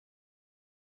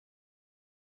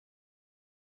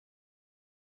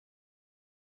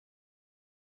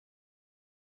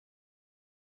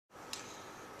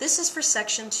This is for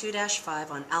section 2-5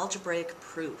 on algebraic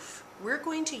proof. We're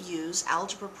going to use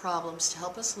algebra problems to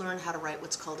help us learn how to write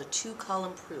what's called a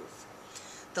two-column proof.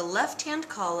 The left-hand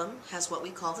column has what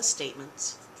we call the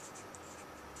statements.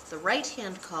 The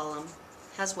right-hand column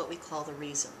has what we call the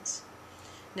reasons.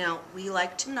 Now, we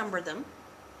like to number them.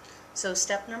 So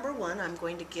step number 1, I'm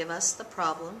going to give us the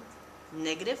problem.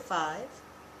 -5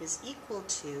 is equal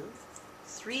to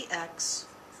 3x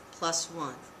plus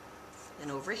 1.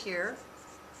 And over here,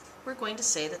 we're going to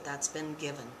say that that's been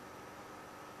given.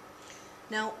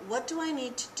 Now, what do I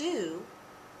need to do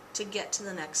to get to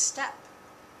the next step?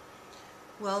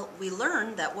 Well, we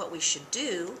learned that what we should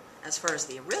do, as far as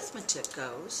the arithmetic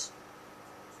goes,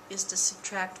 is to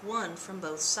subtract 1 from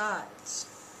both sides.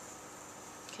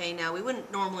 Okay, now we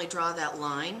wouldn't normally draw that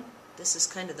line. This is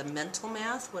kind of the mental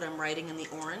math, what I'm writing in the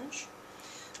orange.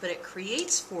 But it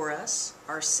creates for us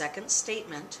our second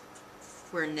statement,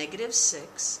 where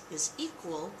 -6 is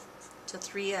equal to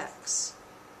 3x.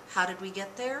 How did we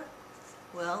get there?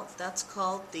 Well, that's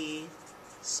called the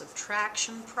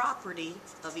subtraction property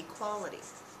of equality.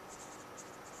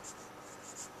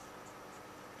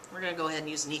 We're going to go ahead and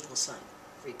use an equal sign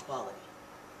for equality.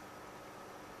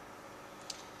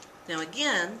 Now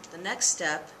again, the next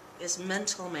step is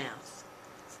mental math.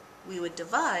 We would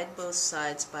divide both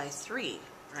sides by 3,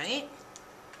 right?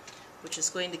 Which is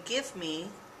going to give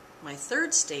me my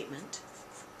third statement,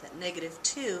 that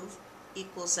 -2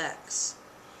 equals x.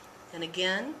 And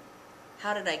again,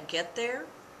 how did I get there?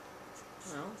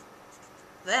 Well,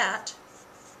 that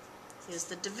is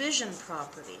the division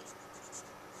property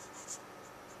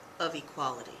of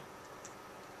equality.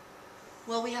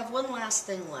 Well, we have one last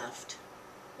thing left.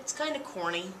 It's kind of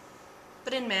corny,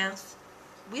 but in math,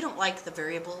 we don't like the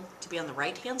variable to be on the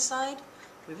right-hand side.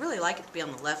 We really like it to be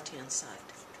on the left-hand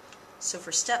side. So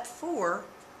for step 4,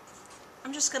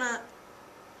 I'm just going to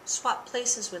swap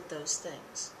places with those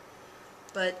things.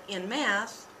 But in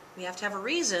math, we have to have a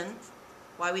reason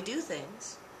why we do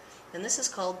things, and this is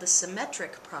called the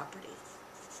symmetric property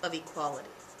of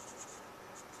equality.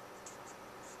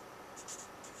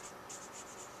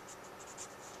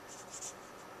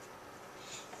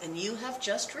 And you have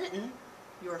just written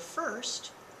your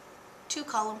first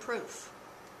two-column proof.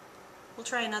 We'll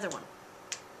try another one.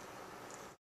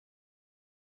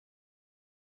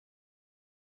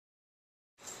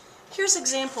 Here's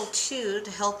example 2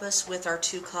 to help us with our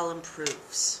two-column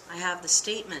proofs. I have the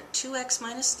statement 2x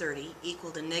minus 30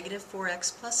 equal to -4x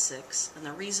plus 6, and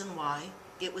the reason why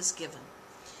it was given.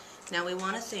 Now we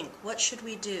want to think, what should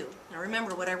we do? Now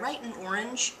remember, what I write in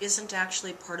orange isn't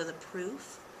actually part of the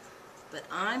proof, but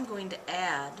I'm going to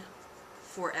add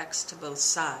 4x to both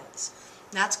sides.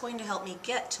 That's going to help me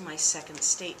get to my second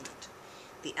statement.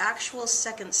 The actual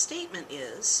second statement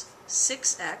is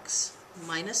 6x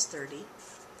minus 30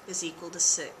 is equal to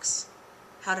 6.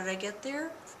 How did I get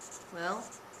there? Well,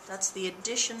 that's the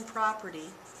addition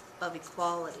property of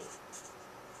equality.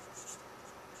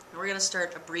 Now we're going to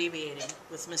start abbreviating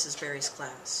with Mrs. Berry's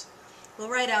class. We'll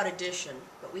write out addition,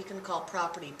 but we can call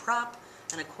property prop,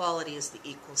 and equality is the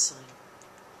equal sign.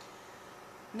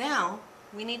 Now,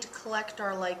 we need to collect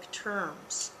our like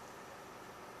terms.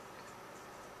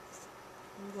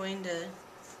 I'm going to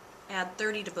add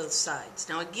 30 to both sides.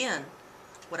 Now again,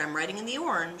 what I'm writing in the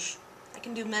orange, I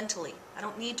can do mentally. I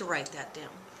don't need to write that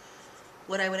down.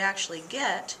 What I would actually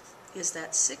get is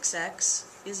that 6x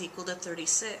is equal to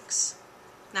 36.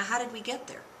 Now how did we get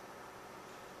there?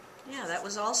 Yeah, that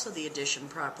was also the addition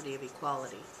property of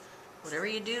equality. Whatever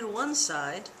you do to one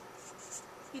side,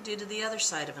 you do to the other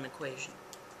side of an equation.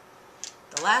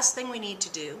 The last thing we need to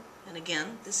do, and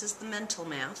again, this is the mental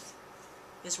math,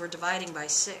 is we're dividing by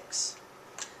 6.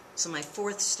 So my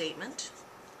fourth statement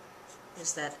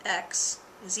is that x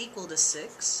is equal to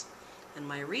 6, and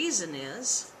my reason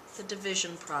is the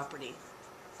division property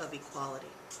of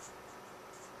equality.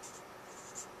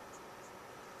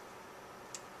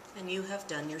 And you have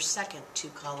done your second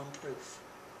two-column proof.